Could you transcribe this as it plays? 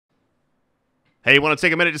Hey, want to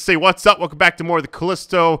take a minute to say what's up? Welcome back to more of the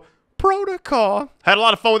Callisto Protocol. Had a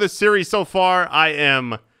lot of fun with this series so far. I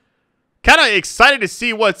am kind of excited to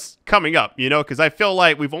see what's coming up, you know, because I feel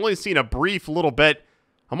like we've only seen a brief little bit.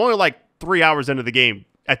 I'm only like 3 hours into the game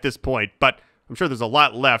at this point, but I'm sure there's a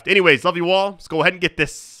lot left. Anyways, love you all. Let's go ahead and get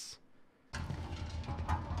this.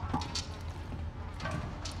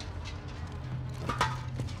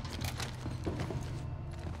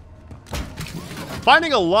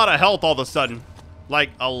 Finding a lot of health all of a sudden.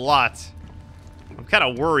 Like, a lot. I'm kind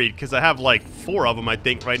of worried because I have like 4 of them, I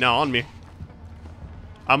think, right now on me.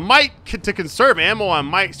 I might, to conserve ammo, I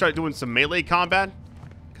might start doing some melee combat.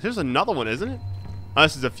 Because there's another one, isn't it? Oh,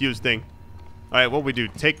 this is a fuse thing. Alright, what we do?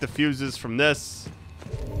 Take the fuses from this.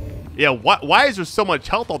 Yeah, why is there so much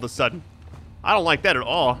health all of a sudden? I don't like that at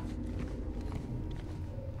all.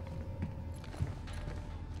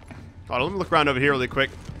 Hold on, let me look around over here really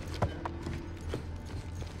quick.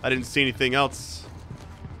 I didn't see anything else.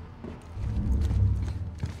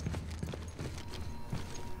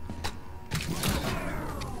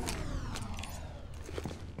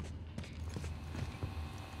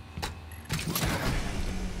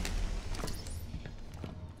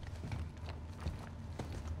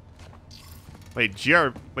 Wait,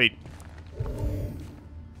 wait.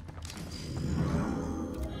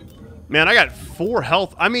 Man, I got 4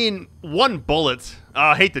 health. I mean, 1 bullet.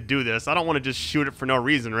 I hate to do this. I don't want to just shoot it for no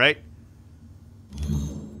reason, right?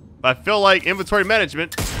 But I feel like inventory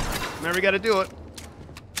management. Never got to do it.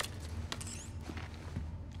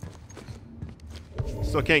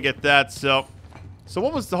 Still can't get that, so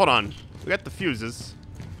what was the, hold on. We got the fuses.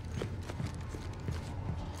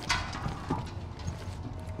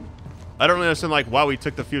 I don't really understand, like, why we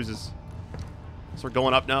took the fuses. So we're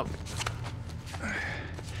going up now.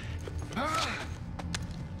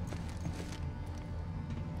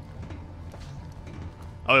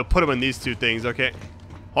 Oh, we'll put them in these 2 things, okay.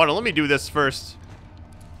 Hold on, let me do this first.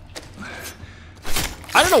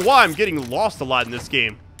 I don't know why I'm getting lost a lot in this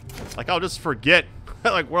game. Like, I'll just forget,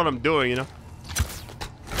 like, what I'm doing, you know.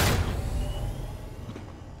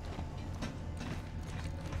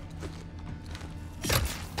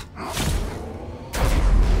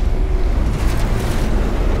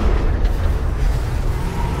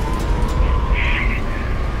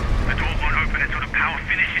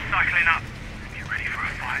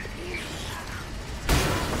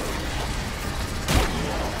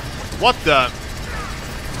 What the?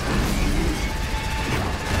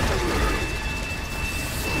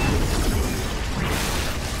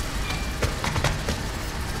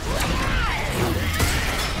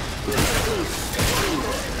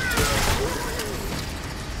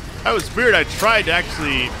 That was weird. I tried to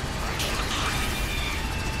actually...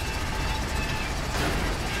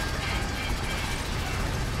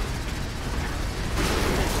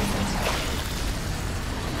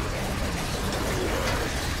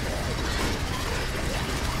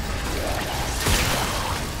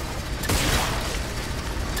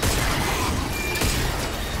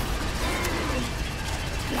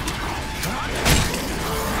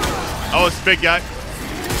 Oh, it's a big guy.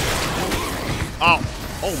 Oh.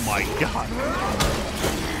 Oh my god.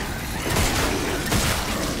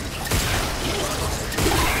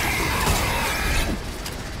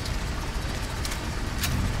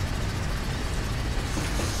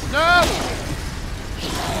 No!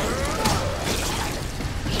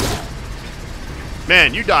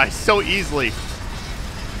 Man, you die so easily.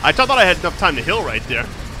 I thought I had enough time to heal right there.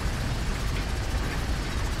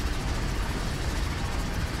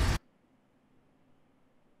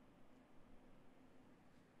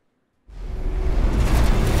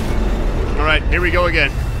 Alright, here we go again.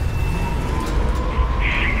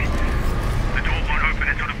 The door won't open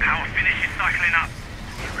until the power finishes cycling up.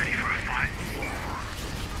 Get ready for a fight.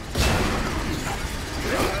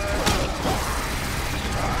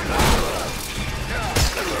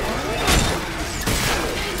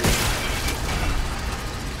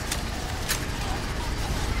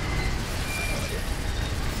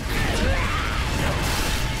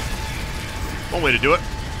 One way to do it.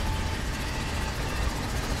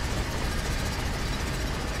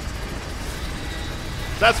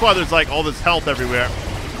 That's why there's like all this health everywhere.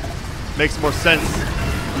 Makes more sense.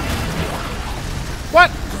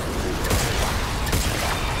 What?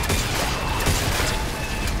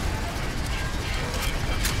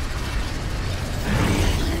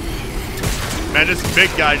 Man, this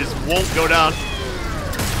big guy just won't go down.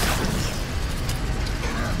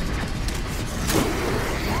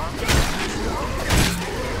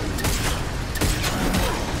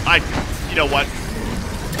 You know what?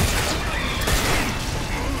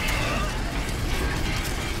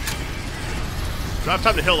 Do I have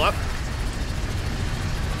time to heal up?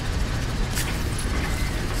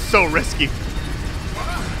 so risky.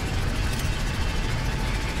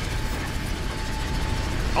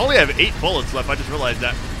 I only have 8 bullets left. I just realized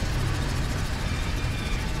that.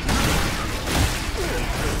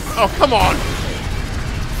 Oh, come on.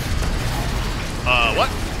 What?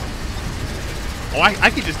 Oh, I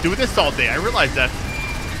could just do this all day. I realized that.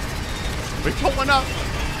 We're pulling up.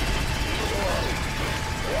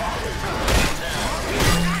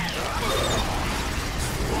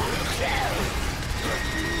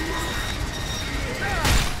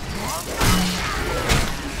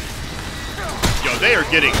 Yo, they are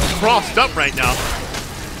getting crossed up right now.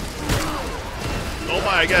 Oh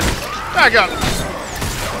my, I guess. Back up.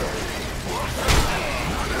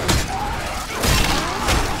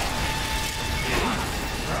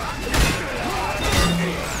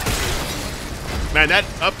 Man, that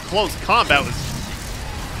up-close combat was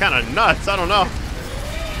kind of nuts. I don't know.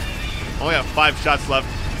 Only got 5 shots left.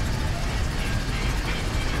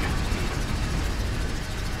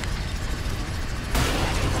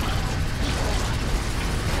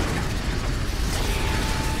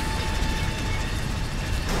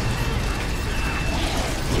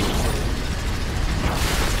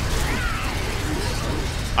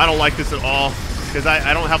 I don't like this at all because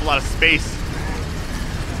I don't have a lot of space.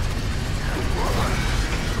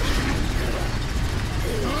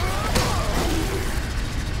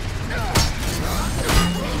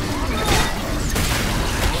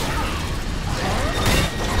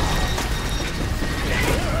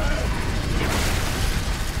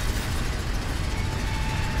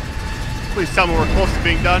 Please tell me we're close to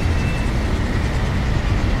being done.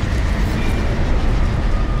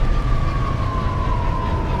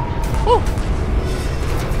 Whew.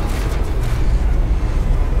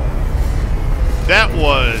 That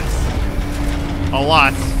was a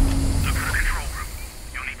lot. Look for the control room.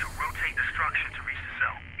 You'll need to rotate the structure to reach the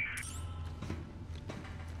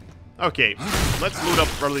cell. Okay, let's loot up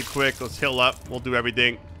really quick. Let's heal up. We'll do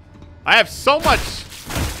everything. I have so much.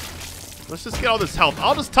 Let's just get all this health.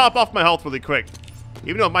 I'll just top off my health really quick,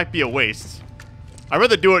 even though it might be a waste. I'd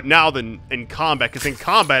rather do it now than in combat, because in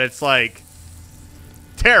combat it's like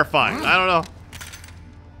terrifying. I don't know.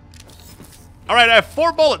 All right, I have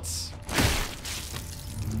 4 bullets.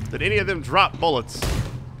 Did any of them drop bullets?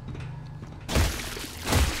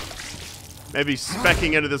 Maybe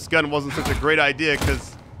speccing into this gun wasn't such a great idea,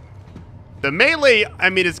 because the melee, I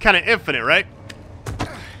mean, it's kind of infinite, right?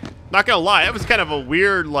 Not gonna lie, that was kind of a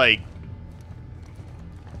weird, like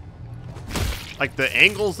the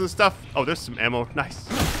angles and stuff. Oh, there's some ammo. Nice.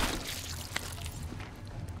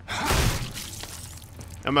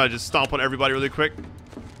 I'm gonna just stomp on everybody really quick.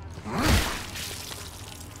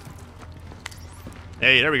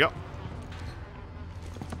 Hey, there we go.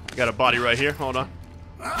 Got a body right here. Hold on.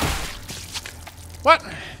 What?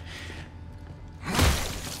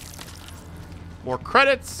 More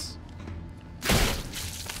credits.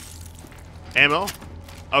 Ammo.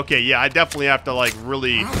 Okay, yeah, I definitely have to, like,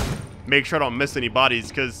 really make sure I don't miss any bodies,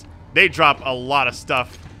 because they drop a lot of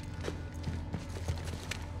stuff.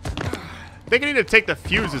 I think I need to take the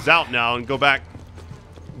fuses out now and go back.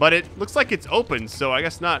 But it looks like it's open, so I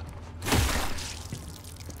guess not.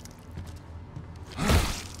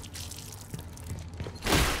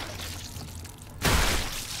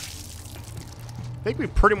 I think we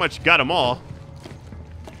pretty much got them all.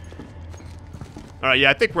 Alright, yeah,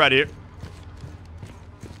 I think we're out of here.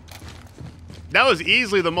 That was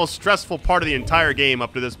easily the most stressful part of the entire game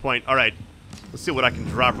up to this point. Alright, let's see what I can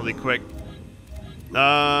drop really quick.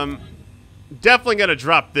 Definitely gonna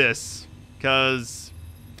drop this, because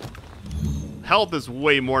health is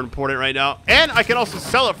way more important right now. And I can also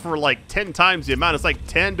sell it for like 10 times the amount. It's like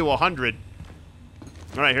 10 to 100.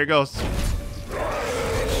 Alright, here goes.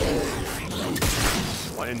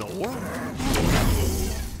 What in the world?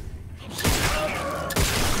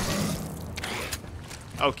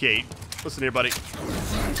 Okay, listen here, buddy.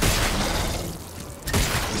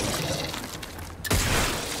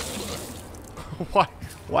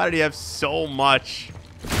 Why did he have so much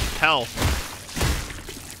health?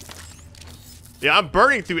 Yeah, I'm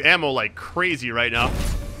burning through ammo like crazy right now,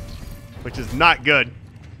 which is not good.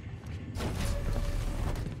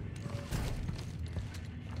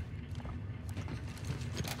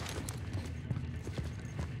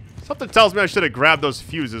 Something tells me I should have grabbed those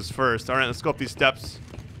fuses first. All right, let's go up these steps.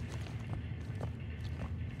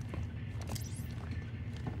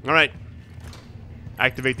 All right.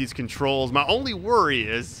 Activate these controls. My only worry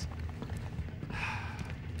is...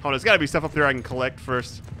 Oh, there's got to be stuff up there I can collect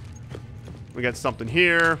first. We got something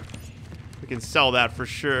here. We can sell that for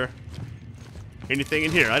sure. Anything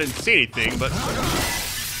in here? I didn't see anything, but...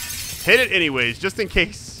 Hit it anyways, just in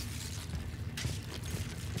case.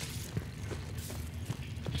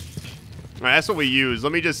 Alright, that's what we use.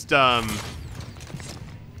 Let me just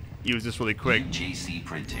use this really quick. UJC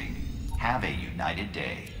printing. Have a united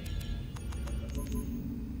day.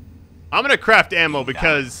 I'm gonna craft ammo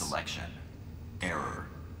because Selection. Error.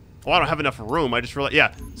 oh, I don't have enough room. I just realized.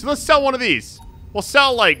 Yeah. So let's sell one of these. We'll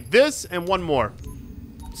sell like this and one more.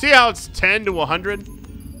 See how it's 10 to 100?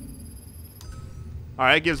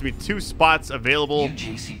 Alright, that gives me 2 spots available.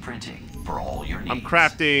 UJC printing for all your needs. I'm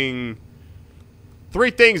crafting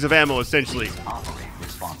 3 things of ammo essentially. Please operate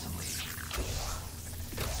responsibly.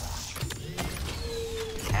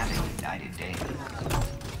 Have a united day.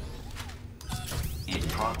 In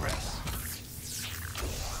progress.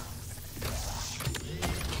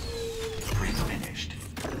 Print finished.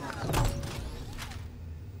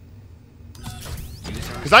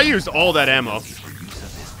 Because I used all that ammo. For use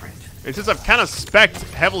of this print. And since I've kind of spec'd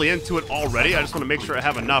heavily into it already, I just want to make sure I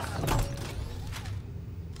have enough.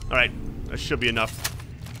 Alright, that should be enough.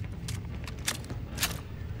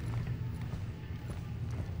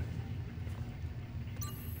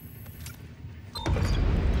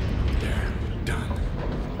 There, done.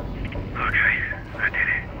 Okay, I did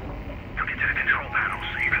it. Took it to the control panel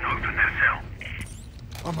so you can open that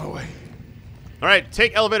cell. On my way. Alright,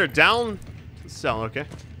 take elevator down. Cell, okay.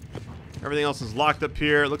 Everything else is locked up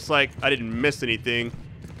here. It looks like I didn't miss anything.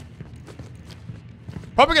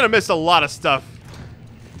 Probably gonna miss a lot of stuff.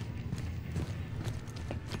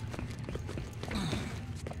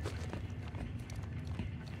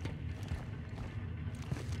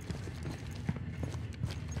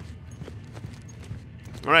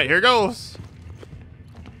 Alright, here goes.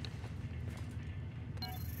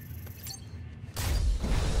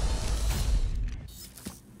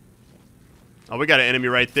 Oh, we got an enemy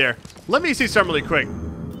right there. Let me see something really quick.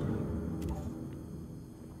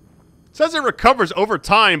 Says it recovers over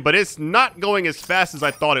time, but it's not going as fast as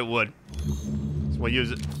I thought it would. So we'll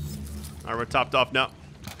use it. Alright, we're topped off now.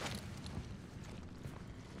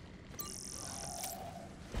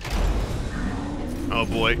 Oh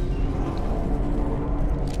boy.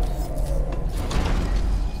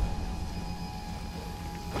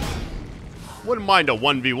 Wouldn't mind a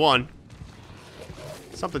 1v1.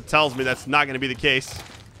 Something tells me that's not going to be the case.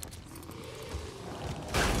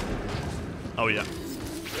 Oh, yeah.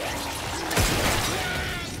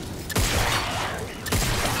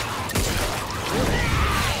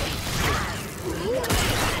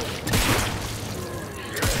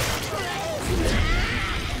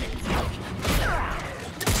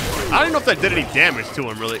 I don't know if that did any damage to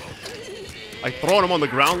him, really. Like, throwing him on the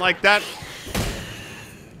ground like that.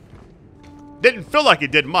 Didn't feel like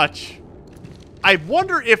it did much. I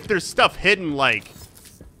wonder if there's stuff hidden, like...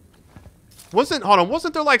 Wasn't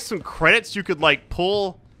there, like, some credits you could, like,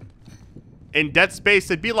 pull in Dead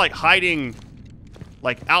Space? It'd be, like, hiding,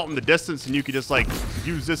 like, out in the distance, and you could just, like,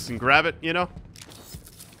 use this and grab it, you know?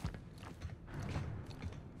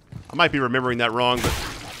 I might be remembering that wrong, but...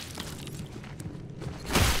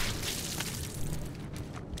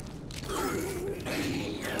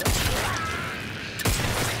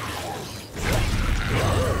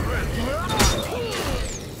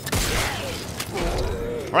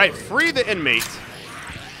 Alright, free the inmate.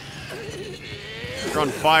 You're on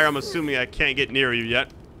fire. I'm assuming I can't get near you yet.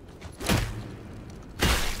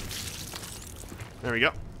 There we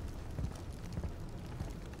go.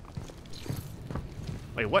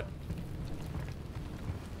 Wait, what?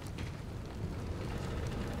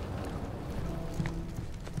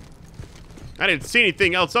 I didn't see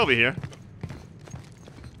anything else over here.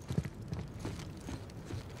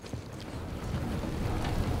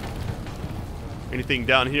 Anything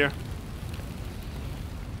down here?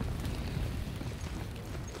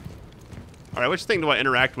 Alright, which thing do I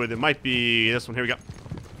interact with? It might be this one. Here we go.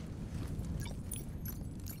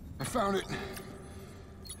 I found it.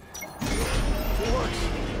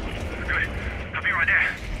 Good. I'll be right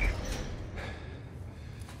there.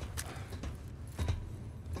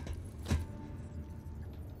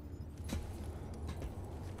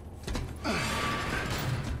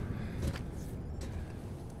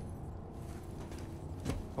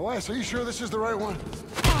 Elias, are you sure this is the right one?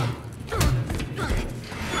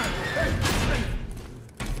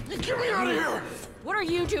 Hey, get me out of here! What are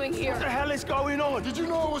you doing here? What the hell is going on? Did you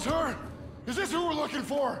know it was her? Is this who we're looking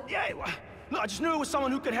for? Yeah, look, I just knew it was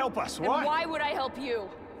someone who could help us, all right? And why would I help you?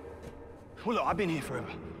 Well, look, I've been here forever.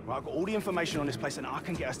 Right, I've got all the information on this place, and I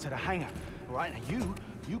can get us to the hangar. All right, now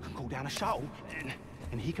you can call down a shuttle,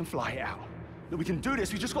 and he can fly it out. Look, we can do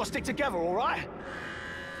this. We just got to stick together, all right?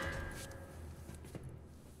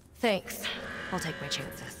 Thanks. I'll take my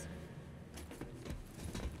chances.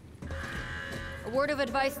 A word of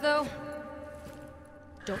advice, though?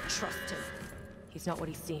 Don't trust him. He's not what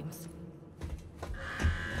he seems.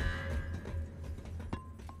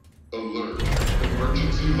 Alert.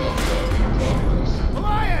 Emergency lockdown in progress.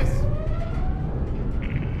 Elias!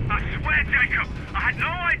 I swear, Jacob, I had no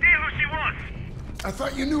idea who she was. I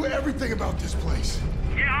thought you knew everything about this place.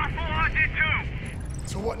 Yeah, I thought I did too.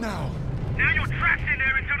 So what now? Now you're trapped in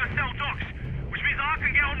there until the cell docks, which means I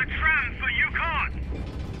can get on the tram, but you can't.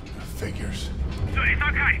 Figures. So it's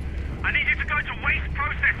okay. I need you to go to waste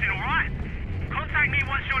processing, alright? Contact me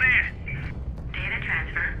once you're there. Data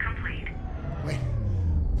transfer complete. Wait,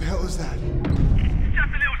 what the hell is that? It's just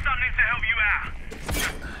a little something to help you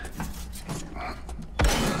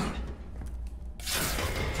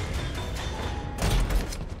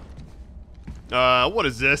out. What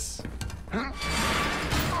is this?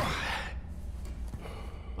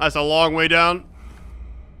 That's a long way down.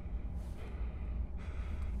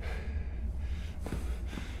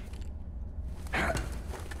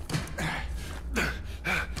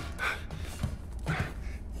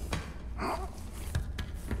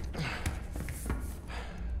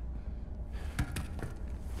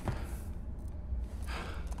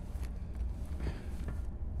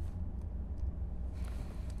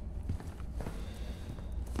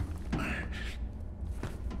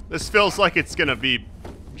 This feels like it's gonna be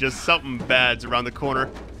just something bad's around the corner.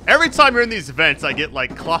 Every time you're in these events, I get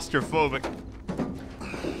like claustrophobic.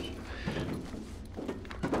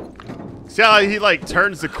 See how he like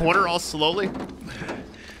turns the corner all slowly?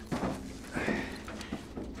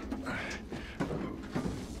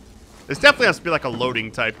 This definitely has to be like a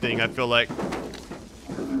loading type thing, I feel like.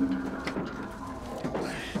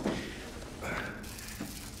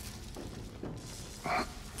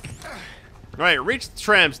 Alright, reach the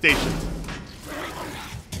tram station.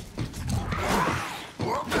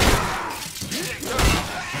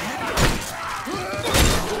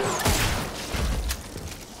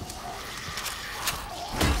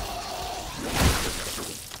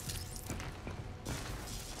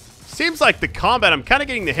 Seems like the combat, I'm kind of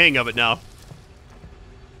getting the hang of it now.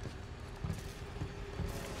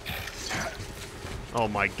 Oh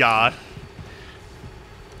my god.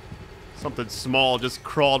 Something small just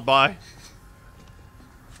crawled by.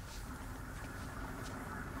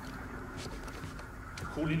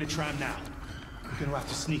 Calling the tram now. You're gonna have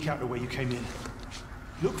to sneak out the way you came in.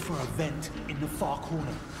 Look for a vent in the far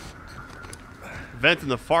corner. Vent in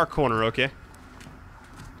the far corner, okay.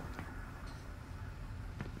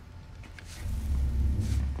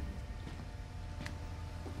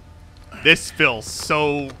 This feels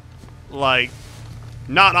so, like,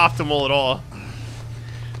 not optimal at all.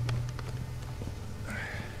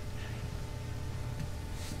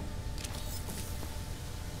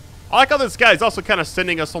 I like how this guy is also kind of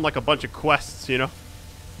sending us on like a bunch of quests, you know?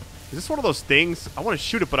 Is this one of those things? I want to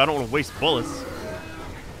shoot it, but I don't want to waste bullets.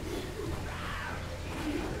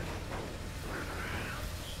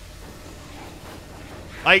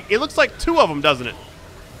 Like, it looks like two of them, doesn't it?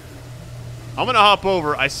 I'm gonna hop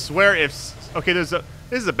over. I swear if... Okay, this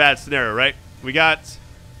is a bad scenario, right? We got...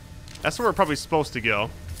 That's where we're probably supposed to go.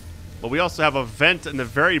 But we also have a vent in the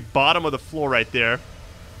very bottom of the floor right there.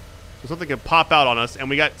 So something can pop out on us. And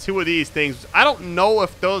we got two of these things. I don't know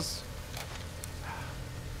if those...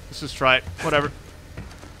 Let's just try it. Whatever.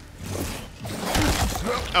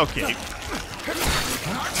 Okay.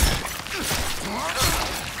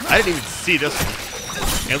 I didn't even see this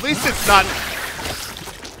one. At least it's not...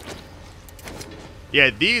 Yeah,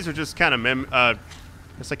 these are just kind of I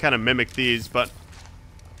guess I kind of mimic these, but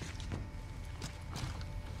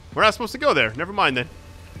we're not supposed to go there. Never mind then.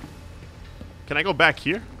 Can I go back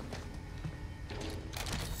here?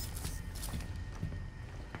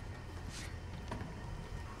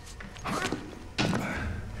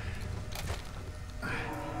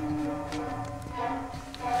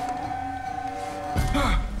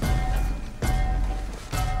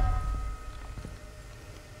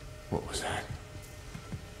 What was that?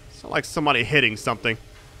 Sound like somebody hitting something.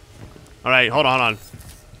 All right, hold on.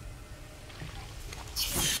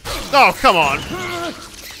 Oh, come on.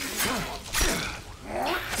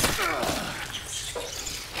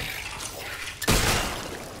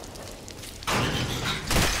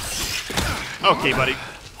 Okay, buddy.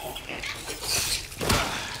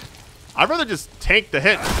 I'd rather just tank the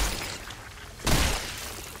hit.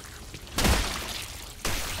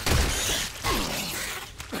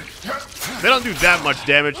 They don't do that much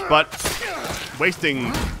damage, but wasting...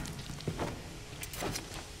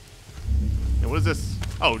 Yeah, what is this?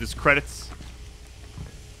 Oh, just credits.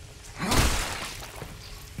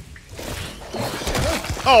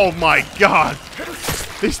 Oh my god!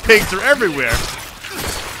 These things are everywhere.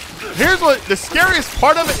 Here's what... The scariest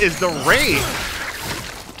part of it is the range.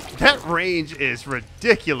 That range is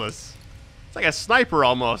ridiculous. It's like a sniper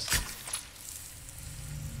almost.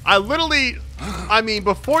 I literally, I mean,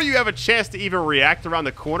 before you have a chance to even react around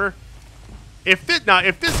the corner, if this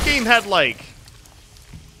game had like,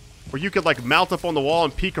 where you could like mount up on the wall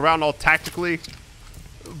and peek around all tactically,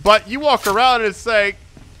 but you walk around and it's like,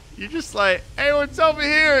 you're just like, hey, what's over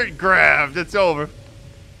here? Grabbed, it's over.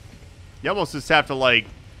 You almost just have to like,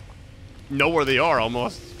 know where they are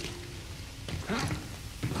almost.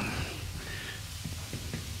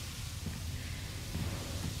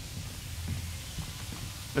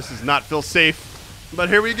 This does not feel safe, but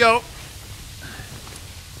here we go.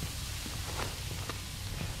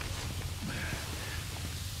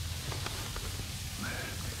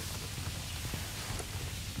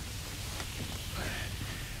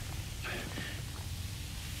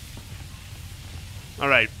 All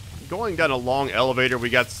right, going down a long elevator, we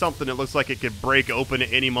got something that looks like it could break open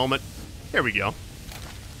at any moment. Here we go.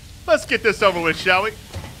 Let's get this over with, shall we?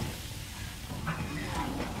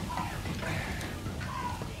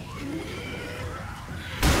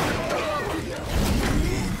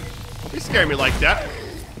 You scare me like that.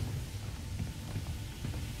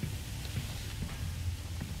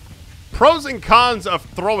 Pros and cons of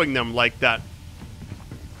throwing them like that.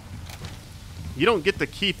 You don't get to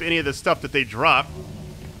keep any of the stuff that they drop.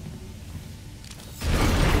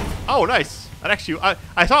 Oh, nice. That actually, I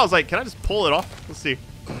thought I was like, can I just pull it off? Let's see.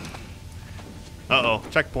 Uh-oh,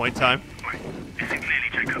 checkpoint time. Right, listen clearly,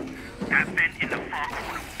 Jacob. That vent in the far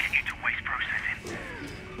corner will get you to waste processing.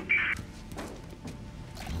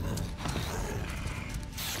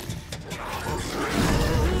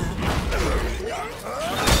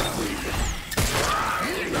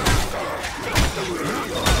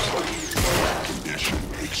 Condition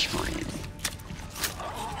extreme.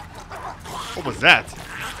 What was that?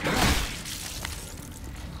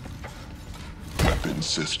 Weapon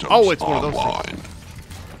systems Oh, it's one of those online. things.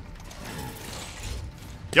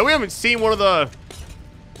 Yeah, we haven't seen one of the...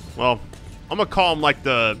 Well, I'm gonna call them like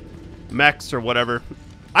the mechs or whatever.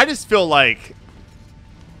 I just feel like...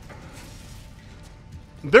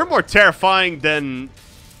 they're more terrifying than...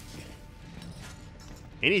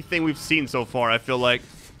 anything we've seen so far, I feel like.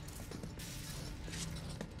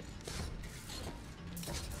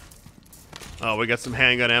 Oh, we got some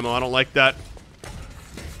handgun ammo. I don't like that.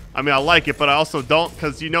 I mean, I like it, but I also don't,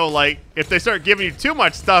 because, you know, like, if they start giving you too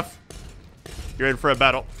much stuff, you're in for a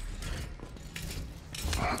battle.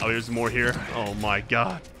 Oh, there's more here. Oh, my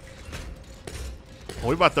God. Are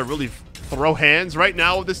we about to really throw hands right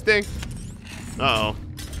now with this thing? Uh-oh.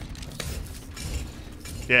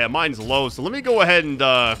 Yeah, mine's low, so let me go ahead and,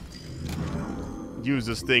 use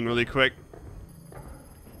this thing really quick.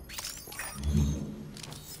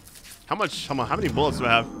 How many bullets do I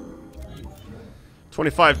have?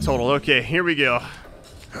 25 total. Okay, here we go.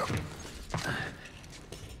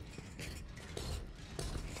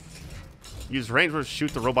 Use range to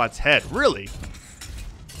shoot the robot's head. Really?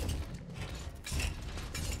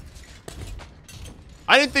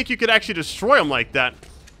 I didn't think you could actually destroy him like that.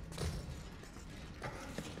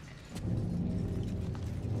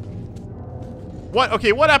 What?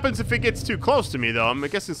 Okay, what happens if it gets too close to me, though? I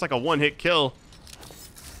guess it's like a one-hit kill.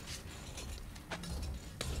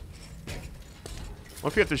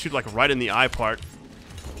 What if you have to shoot, like, right in the eye part?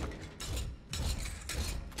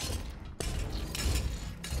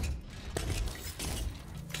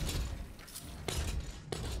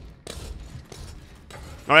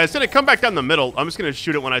 Alright, it's gonna come back down the middle. I'm just gonna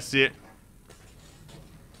shoot it when I see it.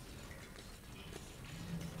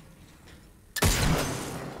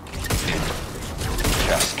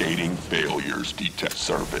 Cascading failures detect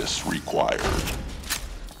service required.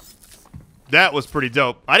 That was pretty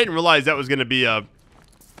dope. I didn't realize that was gonna be a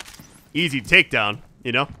easy takedown,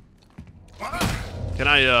 you know? Can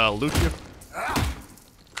I loot you?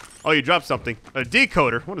 Oh, you dropped something. A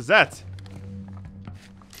decoder. What is that?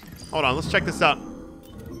 Hold on, let's check this out.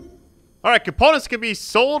 Alright, components can be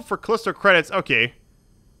sold for Callisto credits. Okay.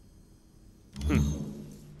 At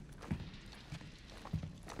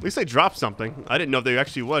least they dropped something. I didn't know if they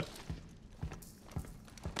actually would.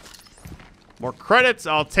 More credits.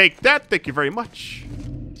 I'll take that. Thank you very much.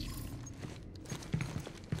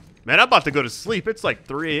 Man, I'm about to go to sleep. It's like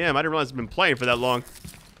 3 a.m. I didn't realize I've been playing for that long.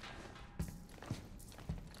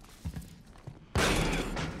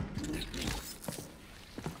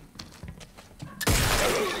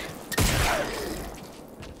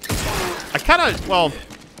 I kind of, well,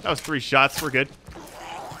 that was 3 shots. We're good.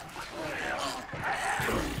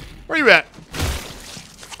 Where you at?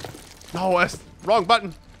 No, that's wrong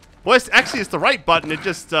button. Well, it's the right button. It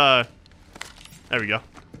just, there we go.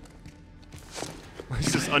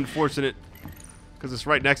 It's just unfortunate because it's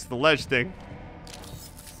right next to the ledge thing.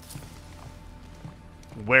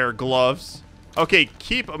 Wear gloves. Okay,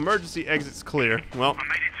 keep emergency exits clear. Well, I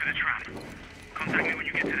made it to the trap. Contact me when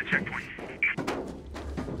you get to the checkpoint.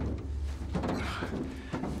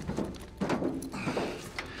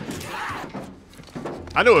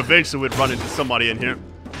 I know eventually we'd run into somebody in here.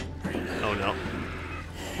 Oh no.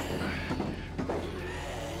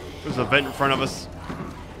 There's a vent in front of us.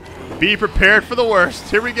 Be prepared for the worst.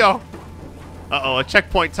 Here we go. Uh-oh, a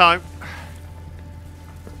checkpoint time.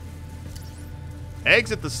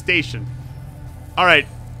 Exit the station. Alright,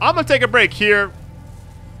 I'm gonna take a break here.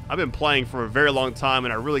 I've been playing for a very long time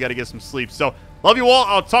and I really gotta get some sleep. So, love you all.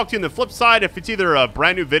 I'll talk to you on the flip side. If it's either a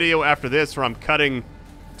brand new video after this or I'm cutting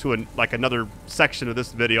to another section of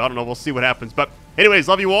this video. I don't know. We'll see what happens. But anyways,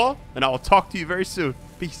 love you all, and I will talk to you very soon.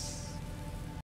 Peace.